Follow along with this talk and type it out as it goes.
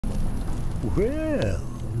Well,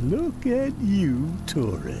 look at you,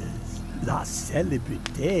 tourists. La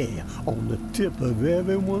célébrité on the tip of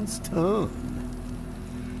everyone's tongue.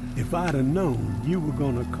 If I'd have known you were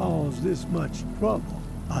gonna cause this much trouble,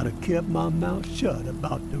 I'd have kept my mouth shut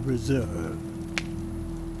about the reserve.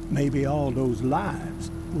 Maybe all those lives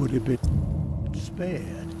would have been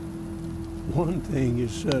spared. One thing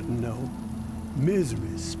is certain, though.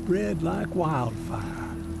 Misery spread like wildfire,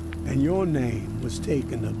 and your name was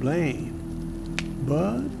taken to blame.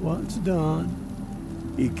 But what's done,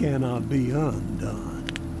 it cannot be undone,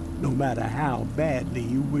 no matter how badly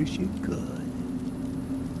you wish it could.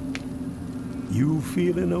 You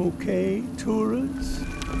feeling okay, tourists?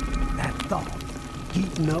 That thought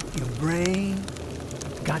heating up your brain?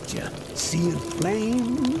 Got you seeing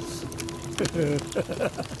flames?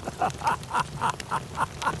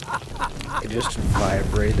 It just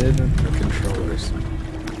vibrated the controllers.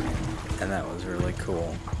 And that was really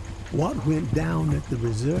cool. What went down at the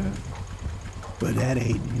reserve? But that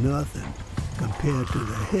ain't nothing compared to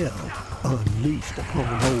the hell unleashed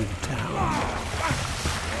upon Old Town.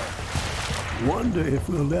 Wonder if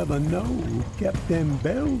we'll ever know who kept them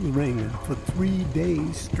bells ringing for 3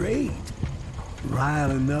 days straight.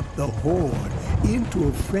 Riling up the horde into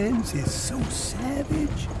a frenzy so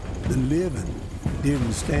savage, the living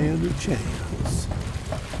didn't stand a chance.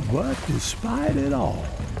 But despite it all,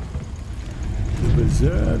 the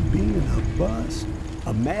reserve being a bust,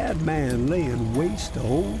 a madman laying waste to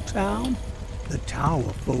Old Town, the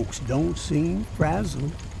tower folks don't seem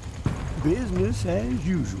frazzled. Business as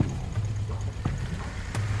usual.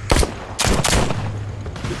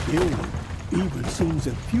 The building even seems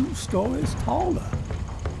a few stories taller,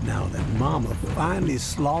 now that Mama finally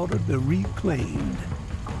slaughtered the reclaimed.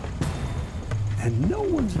 And no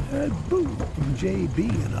one's heard boo from JB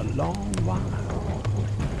in a long while.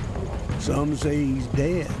 Some say he's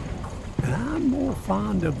dead, and I'm more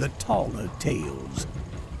fond of the taller tales,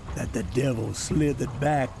 that the devil slithered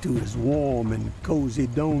back to his warm and cozy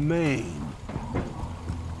domain.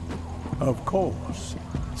 Of course,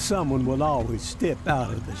 someone will always step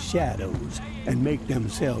out of the shadows and make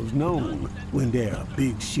themselves known when there are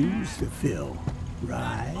big shoes to fill,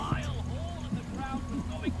 right?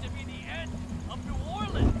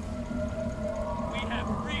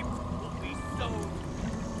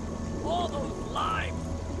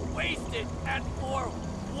 And for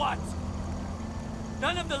what?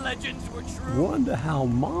 None of the legends were true. Wonder how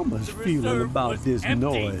Mama's feeling about this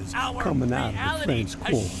noise coming out of the French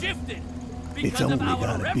Quarter. It's only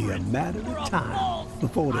gotta be a matter of time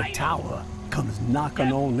before the tower comes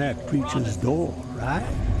knocking on that preacher's door, right?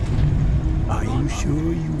 Are you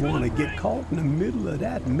sure you want to get caught in the middle of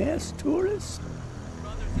that mess, tourists?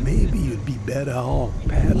 Maybe you'd be better off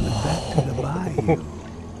paddling back to the bayou.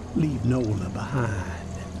 Leave NOLA behind.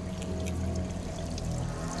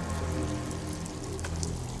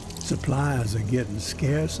 Supplies are getting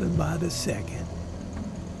scarcer by the second.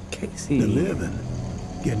 Casey. The living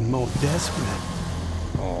getting more desperate.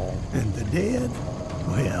 Oh. And the dead,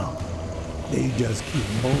 well, they just keep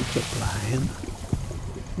multiplying.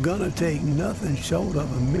 Gonna take nothing short of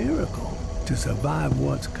a miracle to survive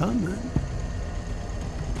what's coming.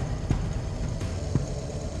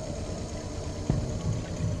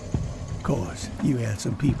 Of course, you had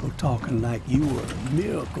some people talking like you were a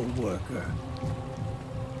miracle worker.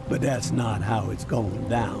 But that's not how it's going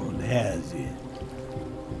down, has it?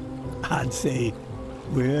 I'd say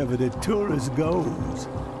wherever the tourist goes,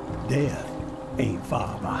 death ain't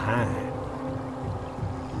far behind.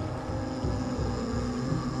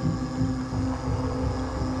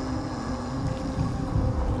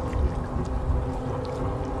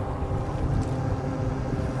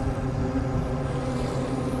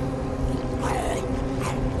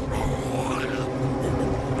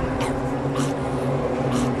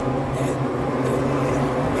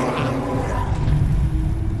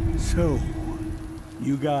 So,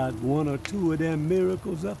 you got one or two of them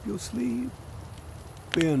miracles up your sleeve?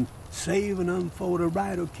 Been saving them for the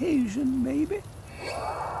right occasion, maybe?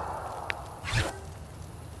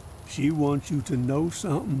 She wants you to know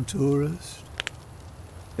something, tourist.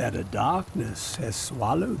 That the darkness has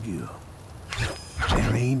swallowed you.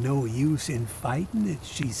 There ain't no use in fighting it,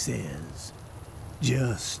 she says.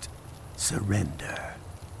 Just surrender.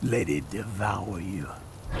 Let it devour you.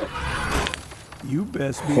 You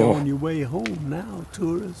best be on your way home now,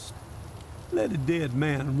 tourist. Let a dead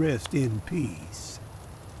man rest in peace.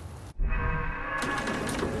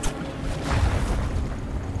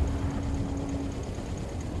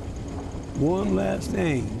 One last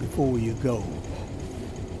thing before you go.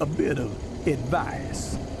 A bit of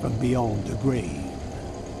advice from beyond the grave.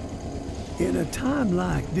 In a time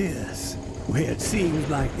like this, Well, it seems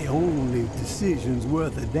like the only decisions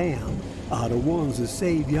worth a damn are the ones that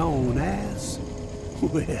save your own ass.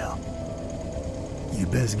 Well, you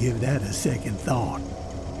best give that a second thought.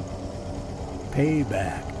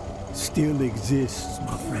 Payback still exists,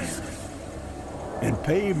 my friend. And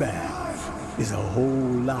payback is a whole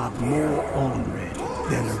lot more ornery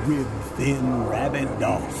than a rib-thin rabid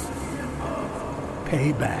dog.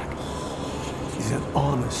 Payback is an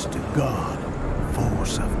honest-to-God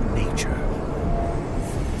force of nature.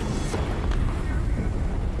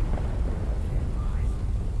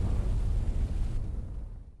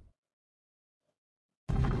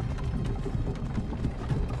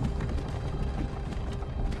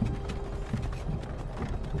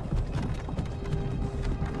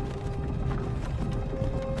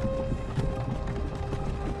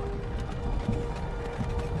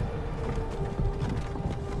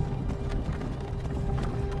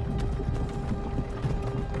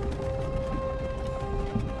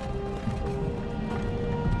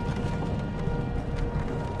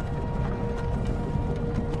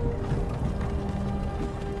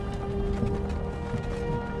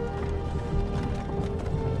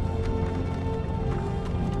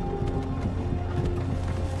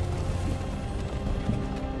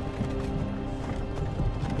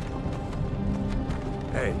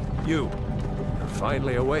 Hey, you. You're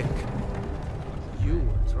finally awake. You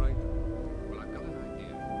were trying... Well, I've got an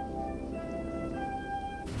idea.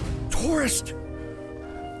 Tourist!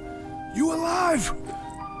 You alive?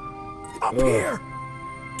 Up here!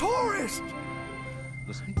 Tourist!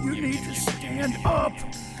 You need to stand up!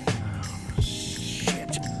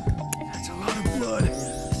 Shit. That's a lot of blood.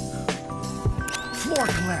 Floor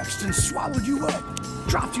collapsed and swallowed you up.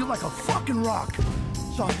 Dropped you like a fucking rock.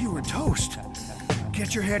 Thought you were toast.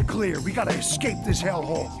 Get your head clear. We gotta escape this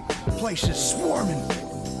hellhole. Place is swarming.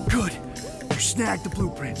 Good. You snagged the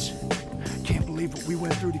blueprints. Can't believe what we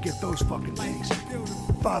went through to get those fucking things.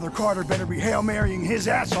 Father Carter better be Hail Marying his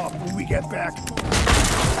ass off when we get back.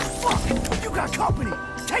 Fuck! You got company!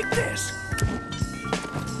 Take this!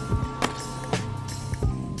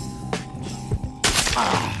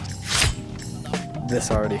 This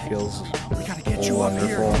already feels We gotta get you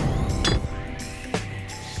wonderful. up here.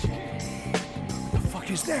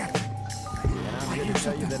 Is that? I'm here to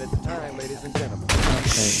tell you that it's time, ladies and gentlemen.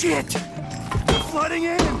 Shit! They're flooding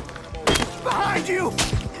in! Behind you!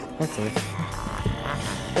 What the?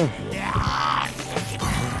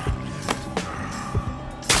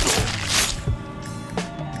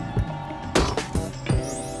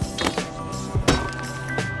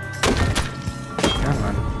 Come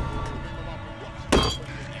on.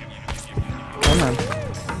 Come on.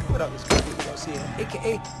 What up, Mr. Garcia,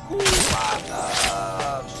 aka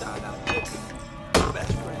shout out Jippy. Your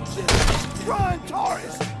best friend Jippy. Run,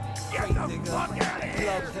 Taurus! Get the fuck out of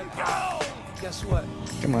here! Go! Guess what?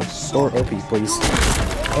 Come on, door open, please.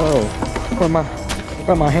 Oh,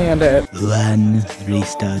 where my hand at? One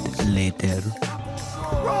restart later.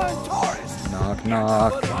 Run, Taurus! Knock,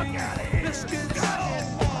 knock. Fuck out of here! Let's get go!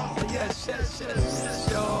 Yes, yes, yes, yes,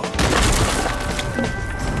 yo.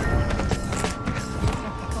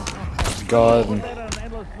 God.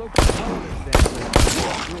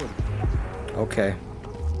 Okay.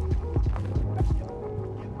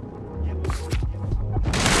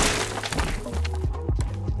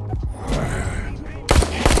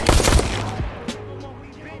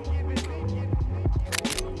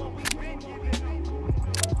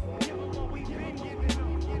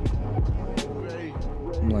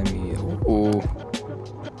 Let me. Ooh.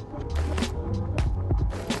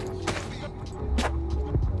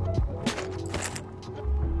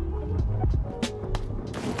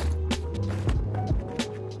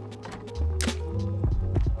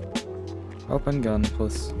 Open gun,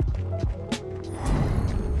 please.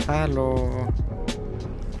 Hello.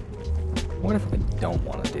 What if I don't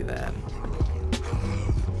want to do that?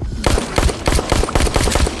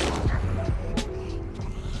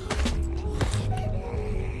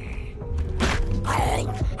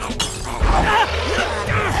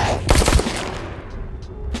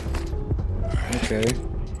 Okay.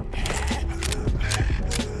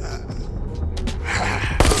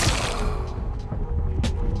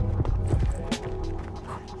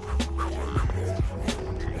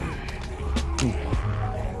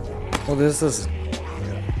 Well, this is...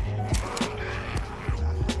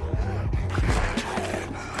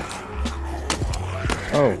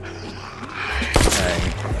 Oh. Dang.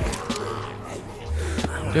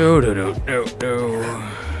 Do do do do do.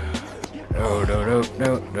 Do do do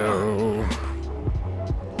do do.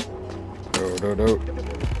 Do do do.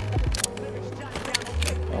 I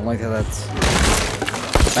don't like how that's...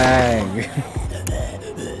 Bang.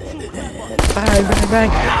 Bang, bang,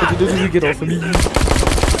 bang. Get off of me.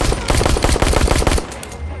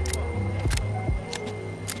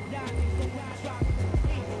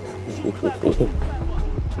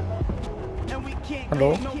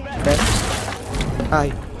 Hello, friends.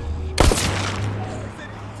 Hi.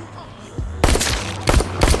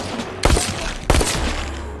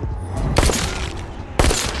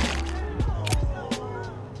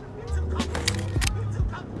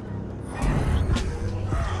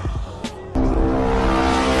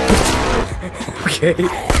 Okay.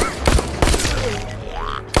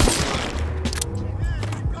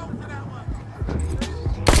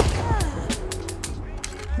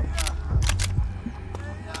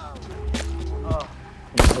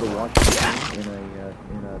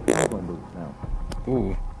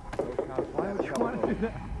 Ooh.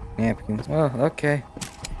 Napkins. Oh, okay.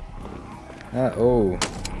 Oh.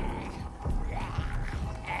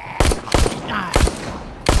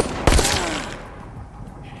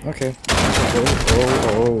 Okay.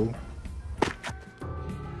 Oh.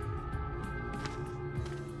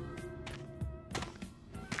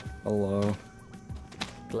 Hello.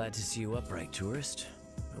 Glad to see you upright, tourist.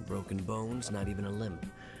 No broken bones, not even a limp.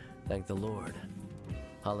 Thank the Lord.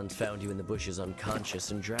 Holland's found you in the bushes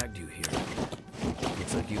unconscious and dragged you here.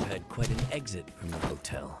 Looks like you've had quite an exit from the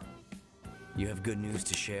hotel. You have good news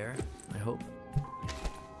to share, I hope?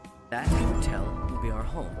 That hotel will be our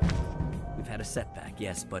home. We've had a setback,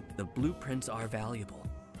 yes, but the blueprints are valuable.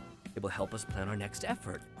 It will help us plan our next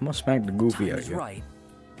effort. I'm gonna smack the goofy Time out is of you. right.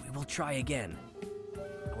 We will try again.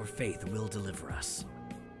 Our faith will deliver us.